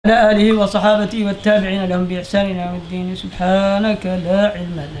على آله وصحابته والتابعين لهم بإحسان إلى يوم الدين. سبحانك لا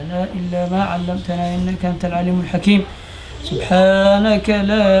علم لنا إلا ما علمتنا إنك أنت العليم الحكيم. سبحانك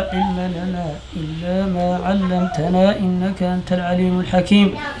لا علم لنا إلا ما علمتنا إنك أنت العليم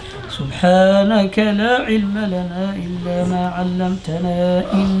الحكيم. سبحانك لا علم لنا إلا ما علمتنا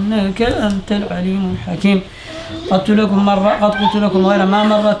إنك أنت العليم الحكيم. قد قلت لكم غير ما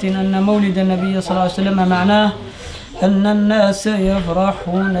مرة أن مولد النبي صلى الله عليه وسلم معناه أن الناس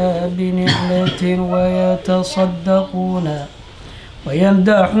يفرحون بنعمة ويتصدقون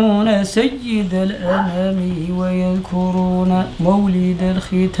ويمدحون سيد الأنام ويذكرون مولد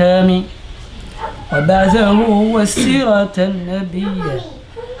الختام وبعثه والسيرة النبية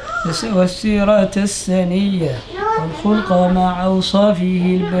والسيرة السنية والخلق مع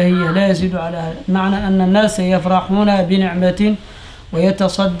أوصافه البهية. لا يزيد على هذا. معنى أن الناس يفرحون بنعمة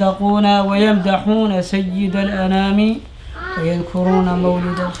ويتصدقون ويمدحون سيد الأنام ويذكرون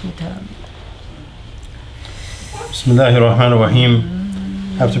مولد الختام. Bismillahirrahmanirrahim.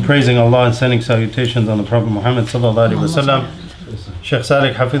 After praising Allah and sending salutations on the Prophet Muhammad sallallahu alaihi wasallam, Shaykh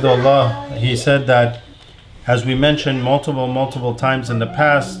Salek hafidhullah, he said that, as we mentioned multiple times in the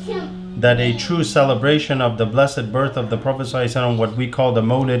past, that a true celebration of the blessed birth of the Prophet sallallahu alaihi wasallam, what we call the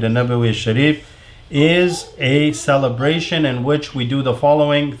Mawlid an-Nabawi Sharif, is a celebration in which we do the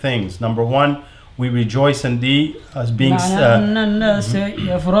following things. Number one, we rejoice in the as being in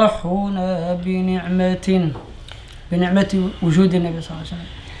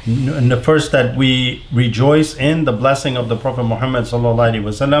the first, that we rejoice in the blessing of the Prophet Muhammad sallallahu alaihi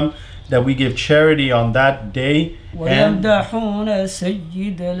wasallam, that we give charity on that day,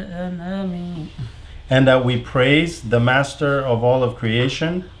 and that we praise the master of all of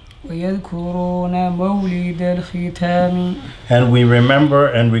creation, and we remember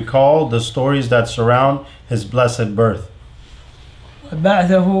and recall the stories that surround his blessed birth.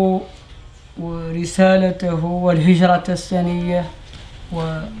 ورسالته والهجرة السنية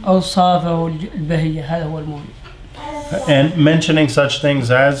وأوصافه البهية. هذا هو المولد. And mentioning such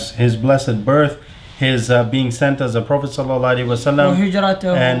things as his blessed birth, his being sent as a Prophet sallallahu alaihi wasallam,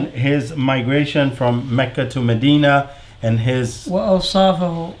 and his migration from Mecca to Medina, and his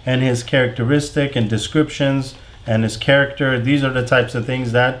characteristic and descriptions and his character. These are the types of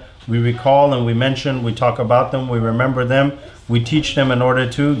things that we recall and we mention, we talk about them, we remember them, we teach them in order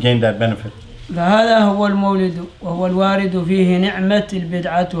to gain that benefit. فهذا هو المولد وهو الوارد فيه نعمة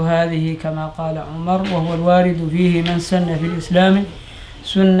البدعة هذه كما قال عمر، وهو الوارد فيه من سن في الإسلام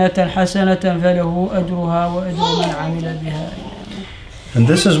سنة حسنة فله أجرها وأجر من عمل بها. And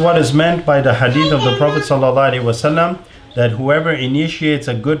this is what is meant by the hadith of the Prophet sallallahu alaihi wasallam, that whoever initiates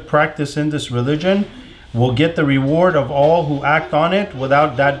a good practice in this religion will get the reward of all who act on it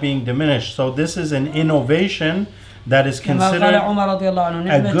without that being diminished. So this is an innovation that is considered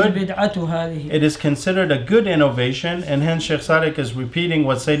it is considered a good innovation, and hence Shaykh Salek is repeating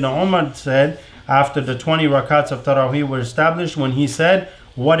what Sayyidina Umar said after the 20 rakats of Taraweeh were established, when he said,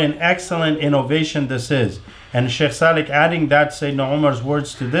 what an excellent innovation this is. And Shaykh Salek adding that Sayyidina Umar's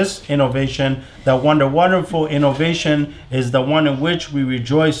words to this innovation, that wonderful innovation is the one in which we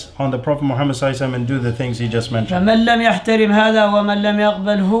rejoice on the Prophet Muhammad sallallahu alaihi wasallam and do the things he just mentioned. فمن لم يحترم هذا ومن لم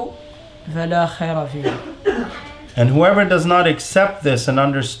يقبله فلا خير فيه. And whoever does not accept this and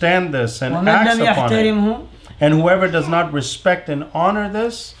understand this and acts upon it, and whoever does not respect and honor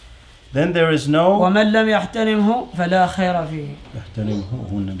this, then there is no ومن لم يحترمه فلا خير فيه.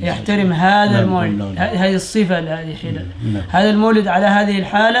 يحترم هذا المولد، هذه الصفة هذا المولد على هذه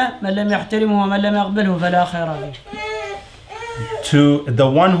الحالة، من لم يحترمه ومن لم يقبله فلا خير فيه. To the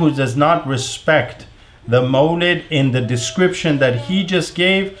one who does not respect the mawlid in the description that he just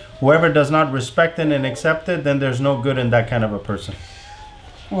gave, whoever does not respect it and accept it, then there's no good in that kind of a person.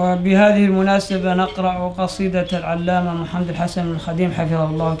 وبهذه المناسبة نقرأ قصيدة العلامة محمد الحسن بن الخديم حفظه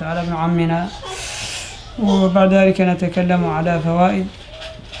الله تعالى ابن عمنا، وبعد ذلك نتكلم على فوائد،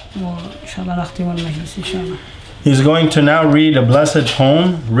 وإن شاء الله نختم المجلس إن شاء الله. He's going to now read a blessed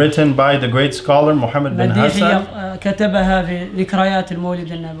poem written by the great scholar Muhammad bin Hasan. كتبها في ذكريات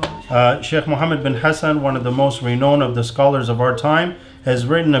المولد النبوي. Shaykh Muhammad bin Hasan, one of the most renowned of the scholars of our time, has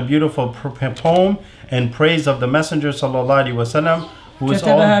written a beautiful poem in praise of the Messenger sallallahu alaihi wasallam.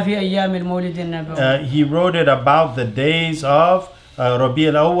 كتبها في أيام المولد النبوي. He wrote it about the days of Rabi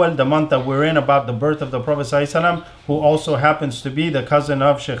al-Awwal, the month that we're in, about the birth of the Prophet sallallahu alaihi wasallam, who also happens to be the cousin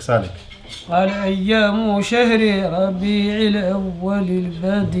of Shaykh Salek. قال أيام شهر ربيع الأول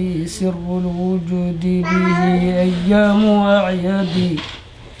البدي سر الوجود به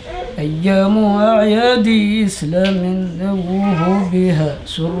أيام أعيادي إسلام نوه بها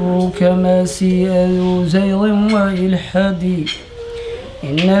سر كما سيئ ذو زيغ وإلحادي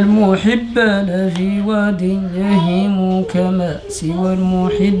إن المحب لفي واد يهيم كما سوى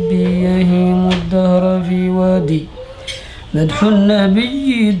المحب يهيم الدهر في وادي. مدح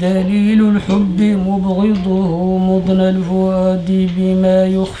النبي دليل الحب مبغضه مضن الفؤاد بما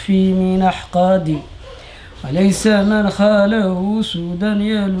يخفي من أحقاد. وليس من خاله سودا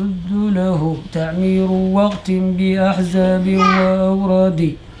يلد له تعمير وقت بأحزاب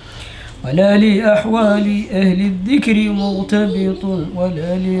وأوراد. ولا لأحوال أهل الذكر مغتبط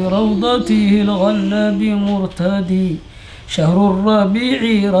ولا لروضته الغلاب مرتدي. شهر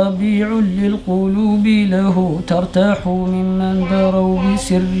الربيع ربيع للقلوب له ترتاح ممن دروا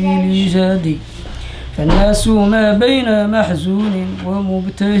بسر الإيجاد. فالناس ما بين محزون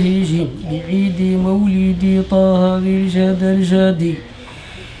ومبتهج بعيد مولد طه ذي الجدى الجدي.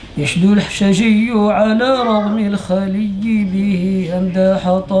 يشدو الحشاشي على رغم الخلي به أمداح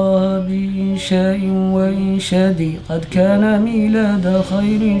طه بإنشاء وإنشاد. قد كان ميلاد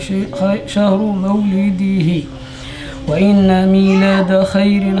خير شهر مولده وإن ميلاد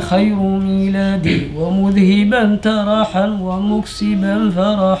خير خير ميلاد. ومذهبا تراحا ومكسبا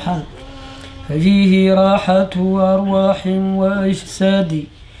فرحا ففيه راحة أرواح وأجساد.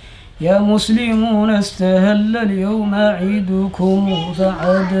 يا مسلمون استهل اليوم عيدكم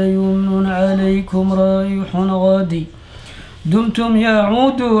فعاد يمن عليكم رايح غادي. دمتم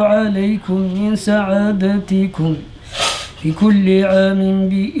يعود عليكم من سعادتكم في كل عام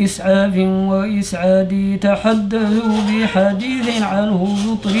بإسعاف وإسعاد. تحدثوا بحديث عنه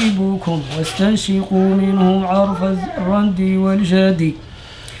يطربكم واستنشقوا منه عرف الرند والجاد.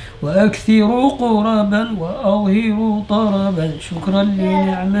 وأكثروا قربا وأظهروا طربا شكرا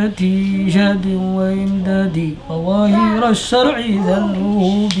لنعمتي جاد وإمداد. وظاهر الشرع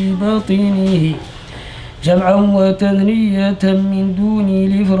ذنه بباطنه جمعا وتثنية من دون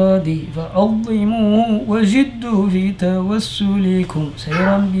الإفراد. فعظموه وجدوا في توسلكم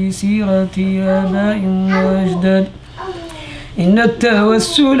سيرا بسيرة آباء وأجداد. إن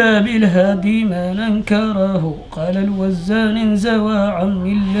التوسل بالهادي ما ننكره قال الوزان انزوى عن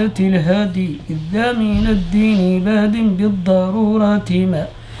ملة الهادي. إذ ذا من الدين باد بالضرورة ما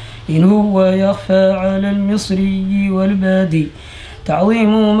إن هو يخفى على المصري والبادي.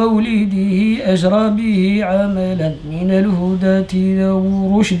 تعظيم مولده أجرى به عملا من الهداة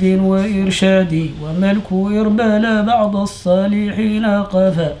ذو رشد وإرشاد. وملك إربال بعض الصالحين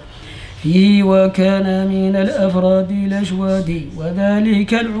قفا فيه وكان من الأفراد الأجواد.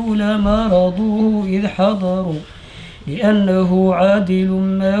 وذلك العلماء رضوه إذ حضروا لأنه عادل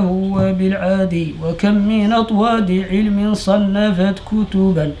ما هو بالعادي. وكم من أطواد علم صنفت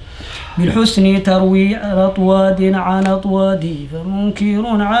كتبا بالحسن تروي أطواد عن أطواد. فمنكر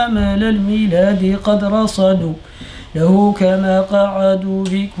عمل الميلاد قد رصدوا له كما قعدوا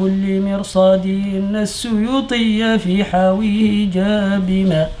بكل مرصاد. إن السيوطي في حاويه جاء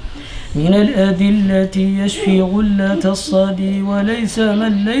بما من الأدلة يشفي غلة الصدي. وليس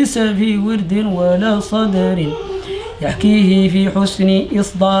من ليس في ورد ولا صدر يحكيه في حسن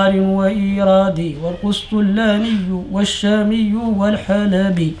إصدار وإيراد. والقسطلاني والشامي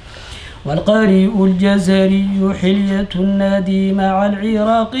والحلبي والقارئ الجزري حلية النادي مع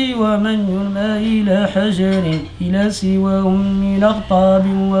العراق. ومن ينمى إلى حجر إلى سواهم من أقطاب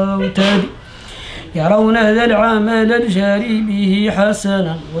وأوتاد. يرون ذا العمل الجاري به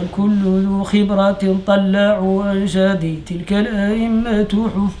حسنا والكل ذو خبرة طلع أنشاد. تلك الأئمة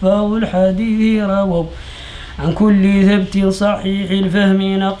حفاظ الحديث رووا عن كل ثبت صحيح الفهم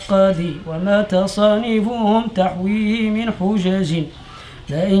نقاد. وما تصانيفهم تحويه من حجج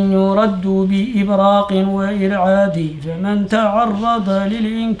لئن يرد بإبراق وإرعاد. فمن تعرض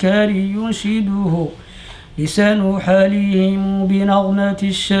للإنكار ينشده لسان حالهم بنغمة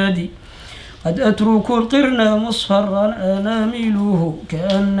الشاد. قد أترك القرن مصفرا أنامله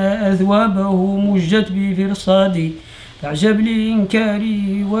كأن أثوابه مجت بفرصاد. فاعجب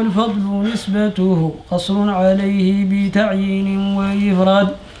لإنكاره والفضل نسبته قصر عليه بتعيين وإفراد.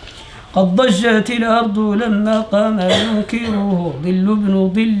 قد ضجت الأرض لما قام ينكره ظل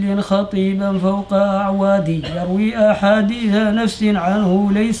ابن ظل خطيبا فوق أعواد. يروي أحاديث نفس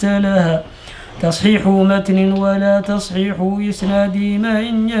عنه ليس لها تصحيح متن ولا تصحيح إسناد. ما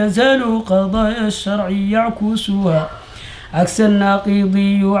إن يزال قضايا الشرع يعكسها عكس الناقض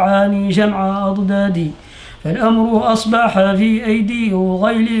يعاني جمع أضداد. فالأمر أصبح في أيدي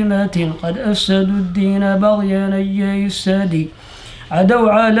غيلمة قد أفسدوا الدين بغيا يفساد.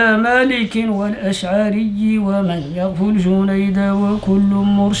 عدوا على مالك والأشعري ومن يغفل جنيد وكل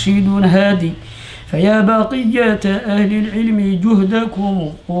مرشد هادي. فيا بقية أهل العلم جهدكم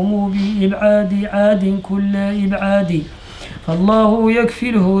قوموا بإبعاد عاد كل إبعاد. فالله يكفي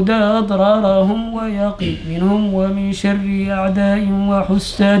الهدى أضرارهم ويقي منهم ومن شر أعداء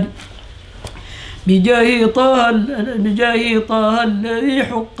وحساد بجاه طه الذي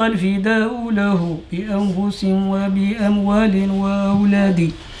حق الفداء له بأنفس وبأموال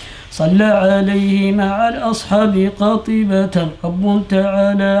وأولاد صلى عليه مع الأصحاب قاطبة رب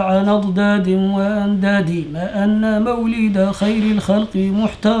تعالى عن أضداد وأنداد ما أن مولد خير الخلق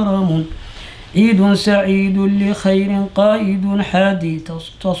محترم عيد سعيد لخير قائد حادي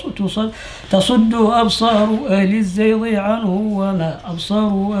تصد أبصار أهل الزيغ عنه وما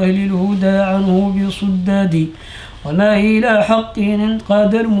أبصار أهل الهدى عنه بصداد وما إلى حق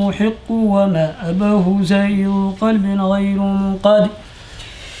انقاد المحق وما أباه زائر قلب غير منقاد.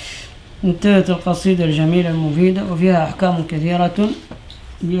 انتهت القصيدة الجميلة المفيدة وفيها أحكام كثيرة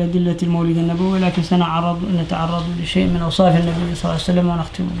بأدلة المولد النبوي، لكن نتعرض لشيء من أوصاف النبي صلى الله عليه وسلم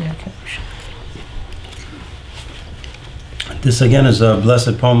ونختم بها كذا. This again is a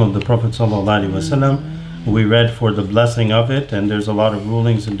blessed poem of the Prophet ﷺ. We read for the blessing of it, and there's a lot of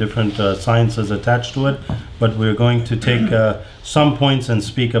rulings and different sciences attached to it, but we're going to take some points and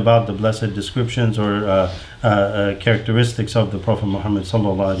speak about the blessed descriptions or characteristics of the Prophet Muhammad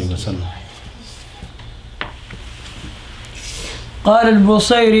ﷺ. قال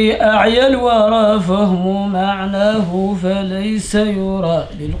البصيري أعيا الورى فهم معناه فليس يرى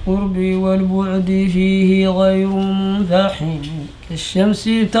للقرب والبعد فيه غير منفحم كالشمس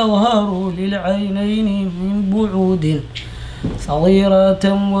تظهر للعينين من بعود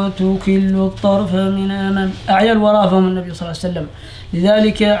صغيرة وتكل الطرف من أمام. أعيا الورى فهم النبي صلى الله عليه وسلم،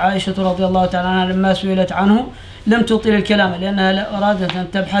 لذلك عائشة رضي الله تعالى عنها لما سئلت عنه لم تطل الكلام لأنها أرادت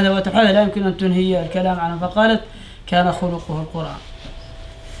أن تبحث وتبحث لا يمكن أن تنهي الكلام عنه، فقالت كان خلقه القرآن.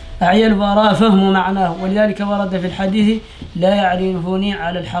 أعيا الورى فهم معناه، ولذلك ورد في الحديث لا يعرفني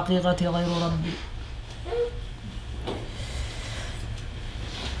على الحقيقة غير ربي.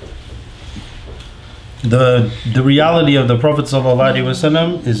 The reality of the Prophet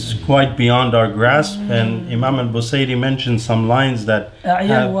ﷺ is quite beyond our grasp, and Imam al-Busayri mentioned some lines that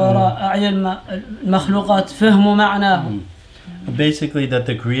basically that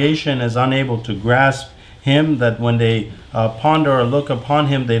the creation is unable to grasp him, that when they ponder or look upon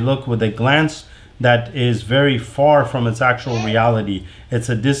him, they look with a glance that is very far from its actual reality. It's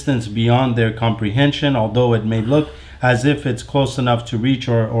a distance beyond their comprehension, although it may look as if it's close enough to reach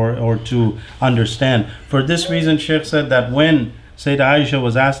or to understand. For this reason, Shaykh said that when Sayyidah Aisha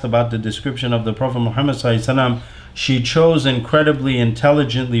was asked about the description of the Prophet Muhammad ﷺ, she chose incredibly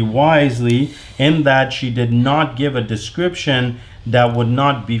intelligently, wisely, in that she did not give a description that would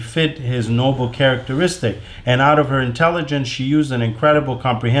not befit his noble characteristic. And out of her intelligence, she used an incredible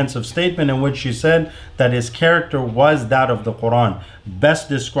comprehensive statement in which she said that his character was that of the Quran, best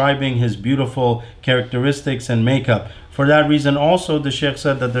describing his beautiful characteristics and makeup. For that reason also the Shaykh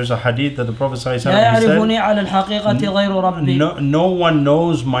said that there's a hadith that the Prophet said, no one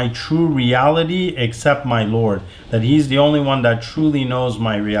knows my true reality except my Lord, that he's the only one that truly knows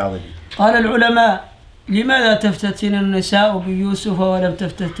my reality. لماذا تفتتن النساء بيوسف ولم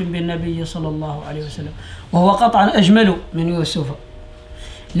تفتتن بالنبي صلى الله عليه وسلم وهو قطعا أجمل من يوسف؟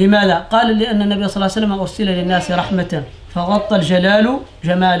 لماذا؟ قال لأن النبي صلى الله عليه وسلم أرسل للناس رحمة فغطى الجلال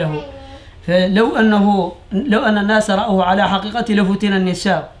جماله، فلو أن الناس رأوه على حقيقته لفتن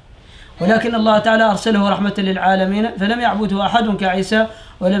النساء، ولكن الله تعالى أرسله رحمة للعالمين فلم يعبده أحد كعيسى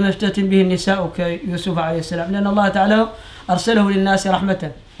ولم يفتتن به النساء كيوسف عليه السلام، لأن الله تعالى أرسله للناس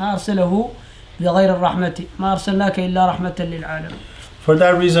رحمة، ما أرسله بغير الرحمة، ما أرسلناك إلا رحمة للعالم. For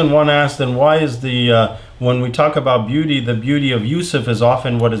that reason, one asked, then why is when we talk about beauty, the beauty of Yusuf is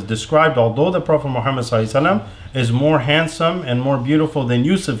often what is described, although the Prophet Muhammad ﷺ is more handsome and more beautiful than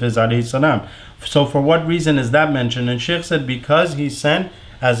Yusuf is alayhi salam. So for what reason is that mentioned? And Shaykh said, because he sent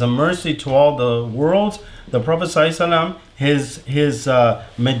as a mercy to all the worlds, the Prophet ﷺ, his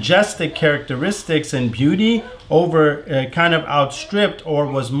majestic characteristics and beauty kind of outstripped or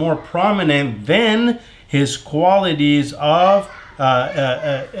was more prominent than his qualities of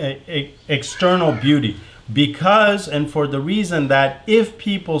external beauty. Because and for the reason that if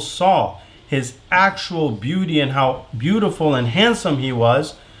people saw his actual beauty and how beautiful and handsome he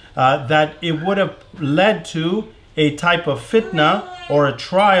was, that it would have led to a type of fitna or a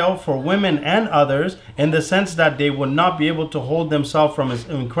trial for women and others, in the sense that they would not be able to hold themselves from his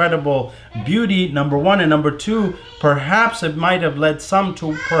incredible beauty, number one, and number two, perhaps it might have led some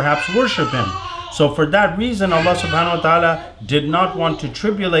to perhaps worship him. So for that reason, Allah subhanahu wa ta'ala did not want to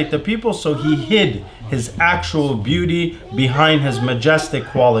tribulate the people, so He hid His actual beauty behind His majestic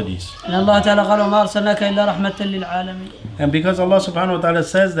qualities. And because Allah subhanahu wa ta'ala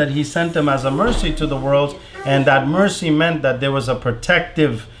says that He sent them as a mercy to the world, and that mercy meant that there was a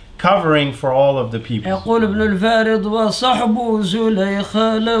protective covering for all of the people. يقول ابن الفارض وصحب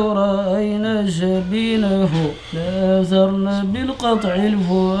زليخا لو رأينا جبينه لازرنا بالقطع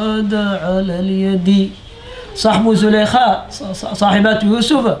الفؤاد على اليد. صحب زليخا صاحبات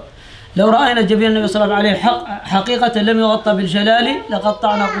يوسف لو رأينا جبين النبي صلى الله عليه وسلم حقيقة لم يغطى بالجلال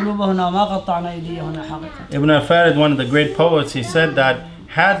لقطعنا قلوبهنا ما قطعنا أيديهنا حقيقة. Ibn al-Farid, one of the great poets, he said that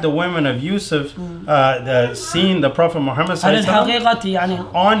had the women of Yusuf seen the Prophet Muhammad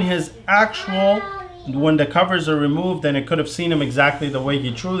on his actual, when the covers are removed, then it could have seen him exactly the way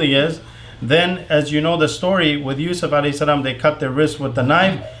he truly is. Then, as you know the story with Yusuf alayhi salam, they cut their wrists with the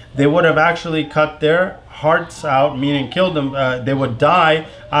knife. They would have actually cut their hearts out, meaning killed them. They would die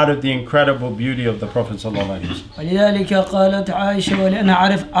out of the incredible beauty of the Prophet sallallahu alaihi wasallam. ولذلك قالت عائشة ولأنها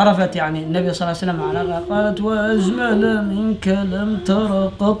عرفت يعني النبي صلى الله عليه وسلم عنها قالت وأجمل منك لم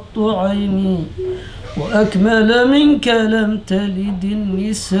تر قط عيني وأكمل منك لم تلد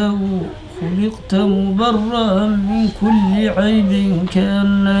النساء خلقت مبرأ من كل عيب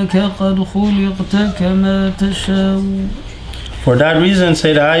كأنك قد خلقت كما تشاء. For that reason,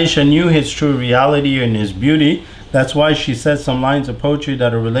 Sayyidah Aisha knew his true reality and his beauty. That's why she said some lines of poetry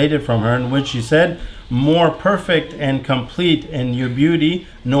that are related from her, in which she said, more perfect and complete in your beauty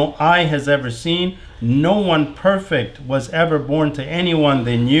no eye has ever seen. No one perfect was ever born to anyone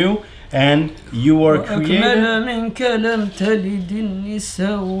than you, and you were created.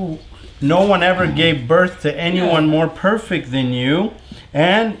 No one ever gave birth to anyone more perfect than you,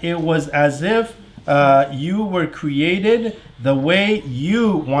 and it was as if you were created the way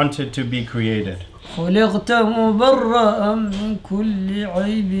you wanted to be created. خلقت مبرأ من كل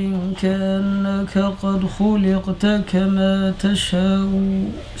عيب كأنك قد خلقت كما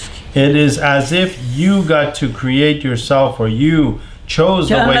تشاء. It is as if you got to create yourself, or you chose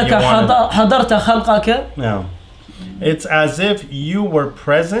the way you wanted. حضرت خلقك. No. It's as if you were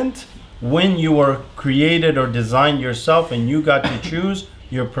present when you were created or designed yourself, and you got to choose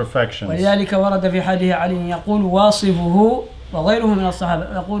your perfections. ولذلك ورد في حديث علي يقول واصفه وغيره من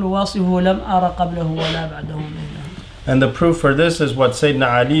الصحابة يقول واصفه لم أرى قبله ولا بعده مثله. And the proof for this is what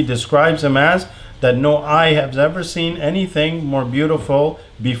Sayyidina Ali describes him as, that no eye has ever seen anything more beautiful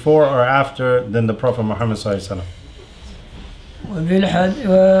before or after than the Prophet Muhammad sallallahu alaihi wasallam.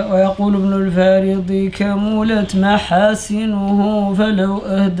 ويقول ابن الفارض كمولت محاسنه فلو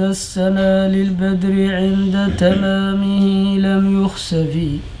أهدى السنا للبدر عند تمامه لم يخسف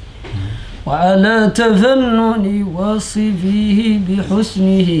وعلى تفنن وصفيه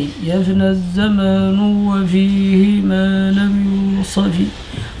بحسنه يفنى الزمان وفيه ما لم يوصف.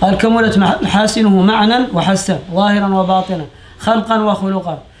 قال كمولت محاسنه معنى وحسن ظاهرا وباطنا خلقا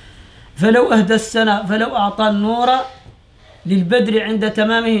وخلقا فلو أهدى السنا فلو أعطى النور للبدر عند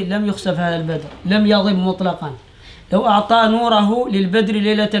تمامه لم يخسف هذا البدر لم يغب مطلقا. لو أعطى نوره للبدر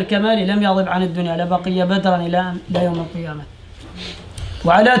ليلة الكمال لم يغب عن الدنيا لبقي بدرا إلى يوم القيامة.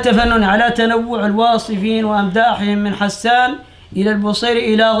 وعلى تفنن على تنوع الواصفين وأمداحهم من حسان إلى البصير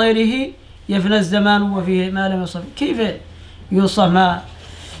إلى غيره يفنى الزمان وفيه ما لم يوصف. كيف يوصف ما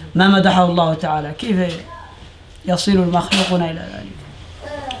مدحه الله تعالى؟ كيف يصل المخلوقون إلى ذلك؟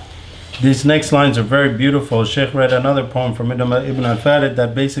 These next lines are very beautiful. Shaykh read another poem from Ibn al-Farid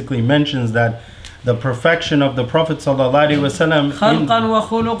that basically mentions that the perfection of the Prophet ﷺ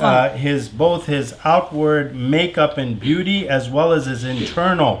in both his outward makeup and beauty, as well as his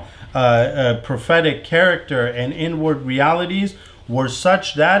internal prophetic character and inward realities, were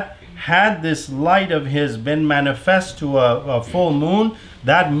such that had this light of his been manifest to a full moon,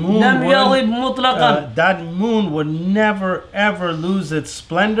 that moon would never ever lose its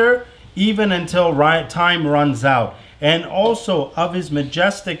splendor, even until time runs out. And also of his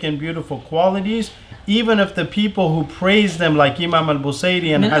majestic and beautiful qualities, even if the people who praise them, like Imam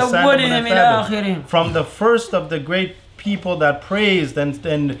al-Busayri and Hasan ibn Thabit, from the first of the great people that praised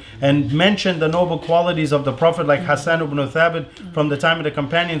and mentioned the noble qualities of the Prophet, like Hasan ibn Thabit from the time of the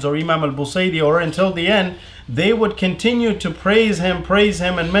companions, or Imam al-Busayri, or until the end, they would continue to praise him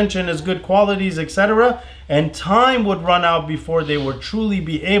and mention his good qualities, etc. And time would run out before they would truly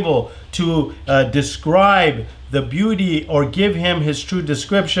be able to describe the beauty or give him his true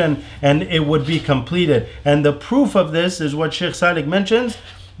description, and it would be completed. And the proof of this is what Shaykh Salek mentions,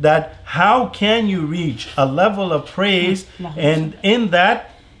 that how can you reach a level of praise, and in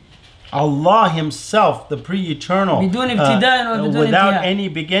that Allah Himself, the pre-eternal, بدون ابتداء وبدون without انتهاء. any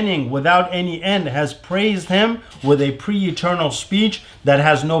beginning, without any end, has praised Him with a pre-eternal speech that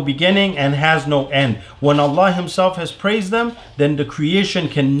has no beginning and has no end. When Allah Himself has praised them, then the creation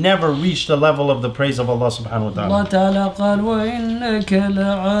can never reach the level of the praise of Allah subhanahu wa الله ta'ala. تعالى قال وإنك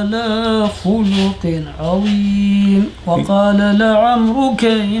لعلى خلق عظيم وقال لعمرك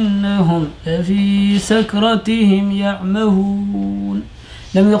إنهم لفي سكرتهم يعمهون.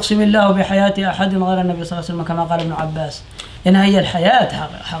 لم يقسم الله بحياة أحد غير النبي صلى الله عليه وسلم كما قال ابن عباس إنها هي الحياة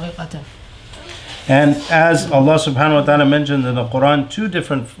حقيقة. And as Allah subhanahu wa ta'ala mentioned in the Quran, two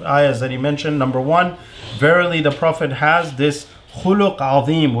different ayahs that He mentioned. Number one, verily the Prophet has this khuluq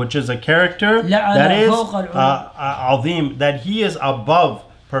azim, which is a character that is azim, that he is above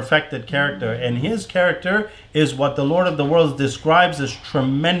perfected character. And his character is what the Lord of the worlds describes as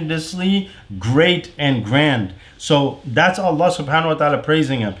tremendously great and grand. So that's Allah subhanahu wa ta'ala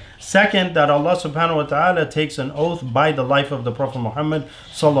praising him. Second, that Allah subhanahu wa ta'ala takes an oath by the life of the Prophet Muhammad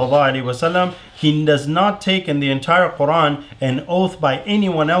sallallahu alaihi wasallam. He does not take in the entire Quran an oath by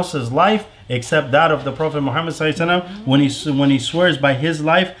anyone else's life except that of the Prophet Muhammad sallallahu alaihi wasallam when he swears by his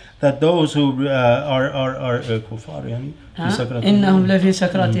life that those who are kuffar yani إنهم لفي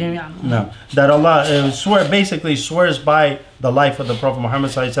سكرتهم يعمهون. No, that Allah basically swears by the life of the Prophet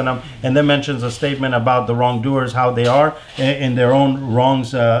Muhammad ﷺ, and then mentions a statement about the wrongdoers, how they are in their own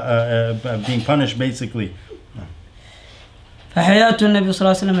wrongs being punished basically. فحياة النبي صلى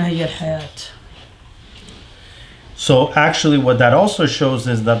الله عليه وسلم هي الحياة. So actually what that also shows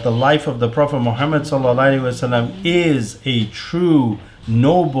is that the life of the Prophet Muhammad ﷺ is a true,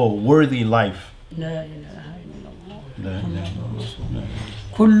 noble, worthy life. لا إله إلا الله.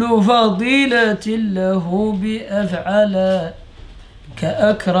 كل فضيلة له بأفعل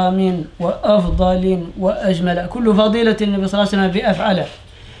كأكرم وأفضل وأجمل. كل فضيلة النبي صلى الله عليه وسلم بأفعل.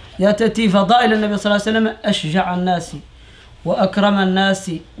 يأتي فضائل النبي صلى الله عليه وسلم أشجع الناس وأكرم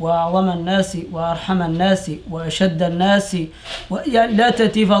الناس وأعظم الناس وأرحم الناس وأشد الناس يعني لا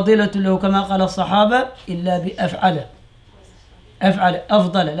تأتي فضيلة له كما قال الصحابة إلا بأفعل. أفعل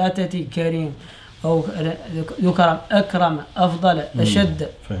أفضل، لا تأتي كريم أو يكرم أكرم أفضل أشد،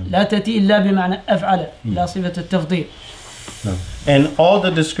 لا تأتي إلا بمعنى أفعل لا صفة التفضيل. No. And all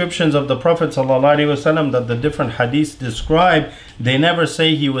the descriptions of the Prophet ﷺ that the different hadiths describe, they never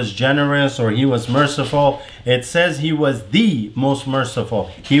say he was generous or he was merciful. It says he was the most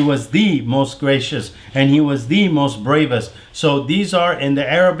merciful, he was the most gracious, and he was the most bravest. So these are in the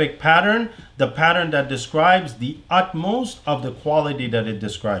Arabic pattern, the pattern that describes the utmost of the quality that it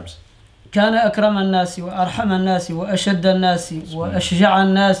describes. كان أكرم الناس وأرحم الناس وأشد الناس وأشجع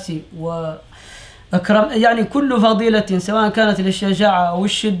الناس وأكرم يعني كل فضيلة سواء كانت للشجاعة أو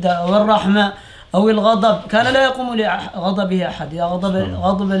الشدة أو الرحمة أو الغضب كان لا يقوم لغضبه أحد. إذا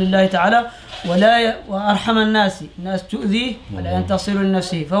غضب لله تعالى وأرحم الناس تؤذيه ولا ينتصر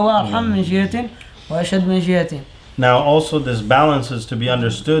لنفسه فهو أرحم من جهة وأشد من جهة. Now also this balance is to be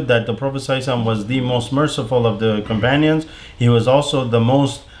understood that the Prophet ﷺ was the most merciful of the companions. He was also the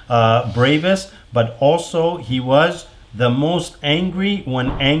most bravest, but also he was the most angry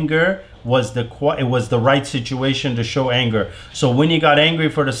when anger was the right situation to show anger. So when he got angry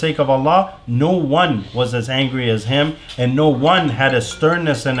for the sake of Allah, no one was as angry as him, and no one had a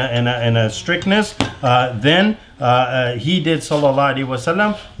sternness and a strictness than he did sallallahu alaihi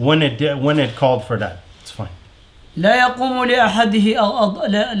wasallam when it called for that. It's fine. لا يقوم لأحده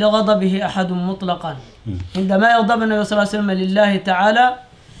لغضبه أحد مطلقا. عندما يغضب النبي صلى الله عليه وسلم لله تعالى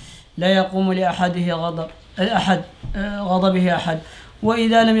لا يقوم لأحده غضبه أحد.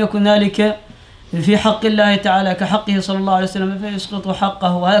 وإذا لم يكن ذلك في حق الله تعالى كحقه صلى الله عليه وسلم فيسقط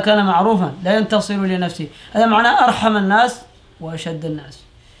حقه، وهذا كان معروفا لا ينتصر لنفسه. هذا معناه أرحم الناس وأشد الناس.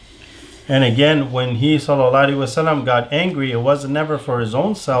 And again, when he sallallahu alaihi wasallam got angry, it was never for his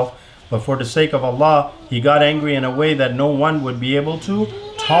own self, but for the sake of Allah. He got angry in a way that no one would be able to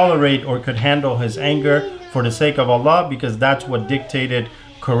tolerate or could handle his anger for the sake of Allah, because that's what dictated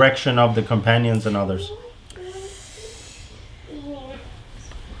correction of the companions and others.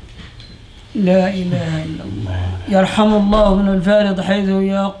 لا إله إلا الله. يرحم الله ابن الفارض حيث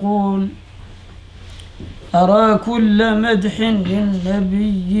يقول أرى كل مدح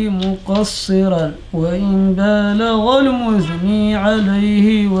للنبي مقصرا وإن بالغ المثني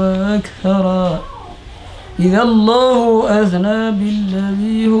عليه وأكثرا إذا الله أثنى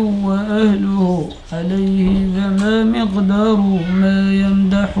بالذي هو أهله عليه فما مقدار ما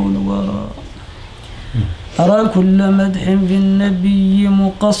يمدح الورى. أرى كل مدح بالنبي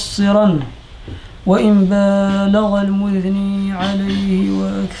مقصرا وإن بالغ المثني عليه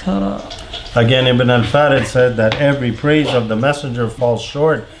وأكثرا. Again, Ibn al-Farid said that every praise of the messenger falls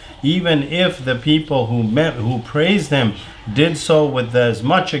short, even if the people who praised him did so with as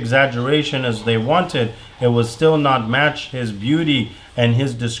much exaggeration as they wanted, it would still not match his beauty and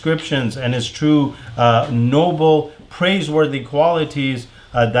his descriptions and his true noble, praiseworthy qualities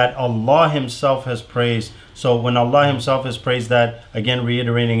that Allah himself has praised. So when Allah himself has praised that, again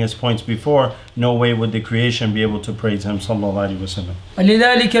reiterating his points before, no way would the creation be able to praise him sallallahu alaihi wasallam.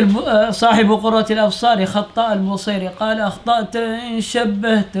 ولذلك صاحب قرة الأبصار خطأ البصيري قال أخطأت إن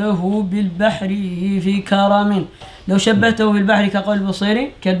شبهته بالبحر في كرم. لو شبهته بالبحر كقول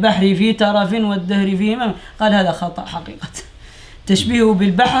البصيري كالبحر في ترف والدهر في همم، قال هذا خطأ حقيقة. تشبيهه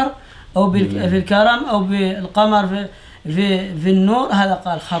بالبحر أو في الكرم أو بالقمر في النور، هذا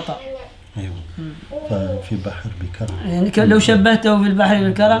قال خطأ. أيوة. ففي بحر بكرم يعني لو شبهته بالبحر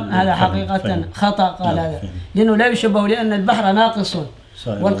بالكرم هذا حقيقة خطأ قال هذا، لأنه لا يشبه، لأن البحر ناقص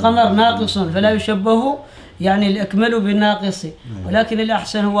والقمر ناقص، فلا يشبه يعني الأكمل بالناقص، ولكن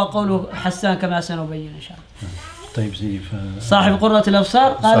الأحسن هو قوله حسان كما سنبين إن شاء الله. طيب صاحب قرة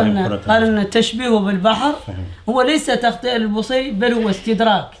الأبصار قال أن التشبيه بالبحر هو ليس تخطئ البصيري بل هو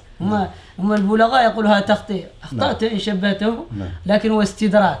استدراك. هم البلغاء يقولها تخطئ، أخطأت إن شبهته، لكن هو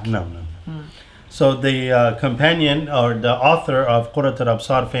استدراك. So the companion or the author of Qurrat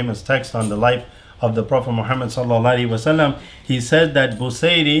al-Absar, famous text on the life of the Prophet Muhammad sallallahu alaihi wasallam, he said that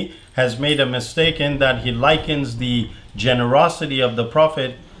Busayri has made a mistake in that he likens the generosity of the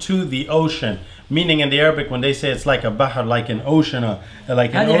Prophet to the ocean. Meaning in the Arabic, when they say it's like a bahr, like an ocean,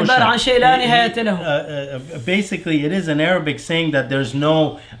 basically it is in Arabic saying that there's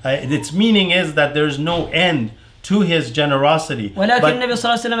no, its meaning is that there's no end to his generosity. But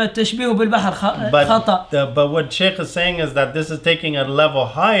what Shaykh is saying is that this is taking a level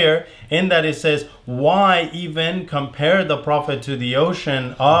higher, in that it says, why even compare the Prophet to the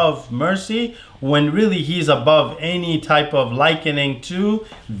ocean of mercy when really he's above any type of likening to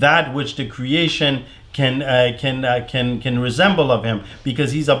that which the creation can resemble of him,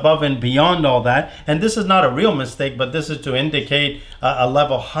 because he's above and beyond all that. And this is not a real mistake, but this is to indicate a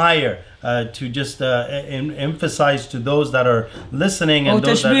level higher, to just emphasize to those that are listening and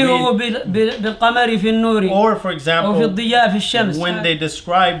those that read. Or for example, when they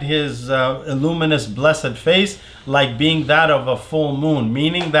described his luminous blessed face like being that of a full moon,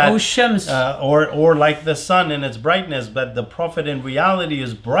 meaning that or like the sun in its brightness, but the Prophet in reality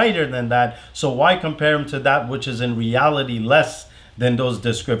is brighter than that, so why compare him to that which is in reality less than those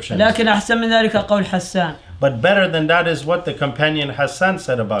descriptions? But better than that is what the companion Hasan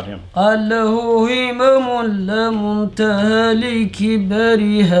said about him.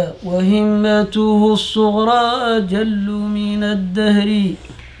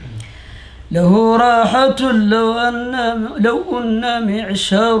 له راحة لو أن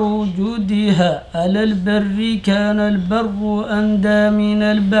معشار وجودها على البر كان البر أندى من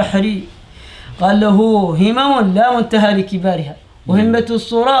البحر. قال له همم لا منتهى لكبارها، وهمة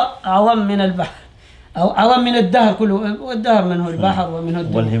الصورة أعظم من البحر أو أعظم من الدهر كله، والدهر منه البحر ومنه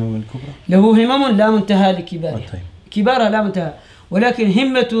الدهر. والهمم الكبرى له همم لا منتهى لكبارها، كبارها لا منتهى، ولكن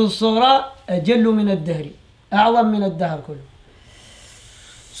همة الصورة أجل من الدهر، أعظم من الدهر كله.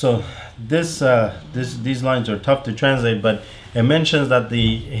 So these lines are tough to translate, but it mentions that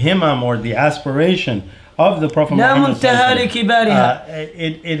the himam or the aspiration of the Prophet Muhammad,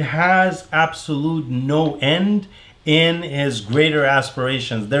 it has absolute no end in his greater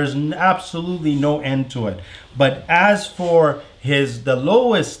aspirations. There's absolutely no end to it. But as for the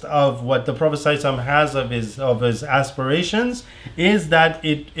lowest of what the Prophet has of his aspirations is that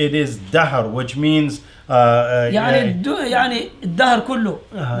it is dahr, which means يعني الدهر كله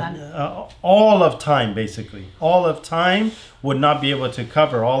all of time, basically. All of time would not be able to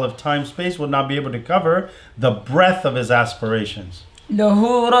cover, all of time space would not be able to cover the breadth of his aspirations.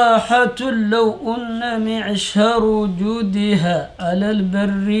 له راحة لو أن معشر وجودها على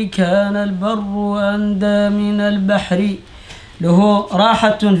البر كان البر أندى من البحر. له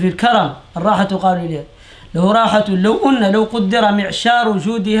راحة في الكرم، الراحة قالوا لي له راحة لو قدر معشار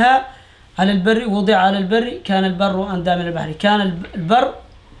وجودها على البر، وضع على البر كان البر أندى من البحر. كان البر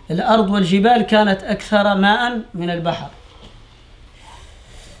الأرض والجبال كانت أكثر ماء من البحر.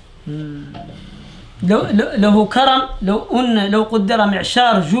 له كرم لو قدر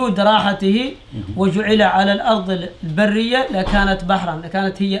معشار جود راحته وجعل على الأرض البرية لكانت بحرا،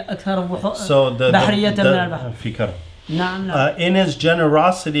 لكانت هي أكثر بحرية من البحر. في كرم In his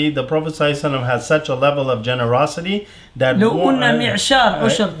generosity, the Prophet ﷺ has such a level of generosity that لو قلنا معشار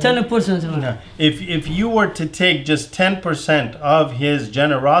عشر 10%. If you were to take just 10% of his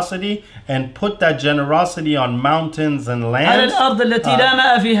generosity and put that generosity on mountains and lands, على الأرض التي لا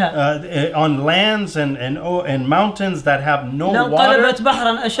ماء فيها, on lands and mountains that have no water, لانقلبت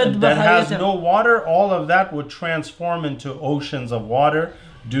بحرا أشد that has بحرية. no water, all of that would transform into oceans of water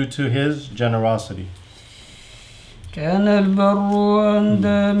due to his generosity. كان البر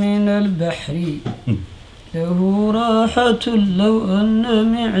أندى من البحر له راحة لو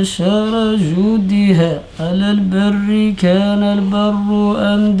أن معشار جودها على البر كان البر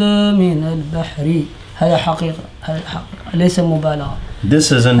أندى من البحر. هذا حقيقة, هذا حقيقة ليس مبالغة.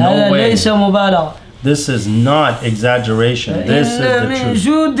 This is in no هذا way. ليس مبالغة. This is not exaggeration. This is the من truth.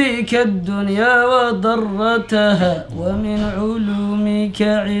 جودك الدنيا وضرتها ومن علومك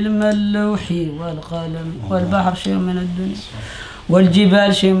علم اللوح والقلم والبحر شيء من الدنيا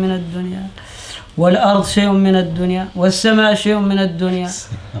والجبال شيء من الدنيا والأرض شيء من الدنيا والسماء شيء من الدنيا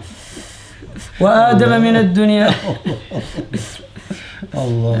وآدم من الدنيا.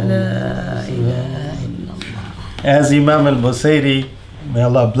 Allah. لا إله إلا الله. As Imam al-Busayri, may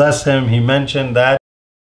Allah bless him, he mentioned that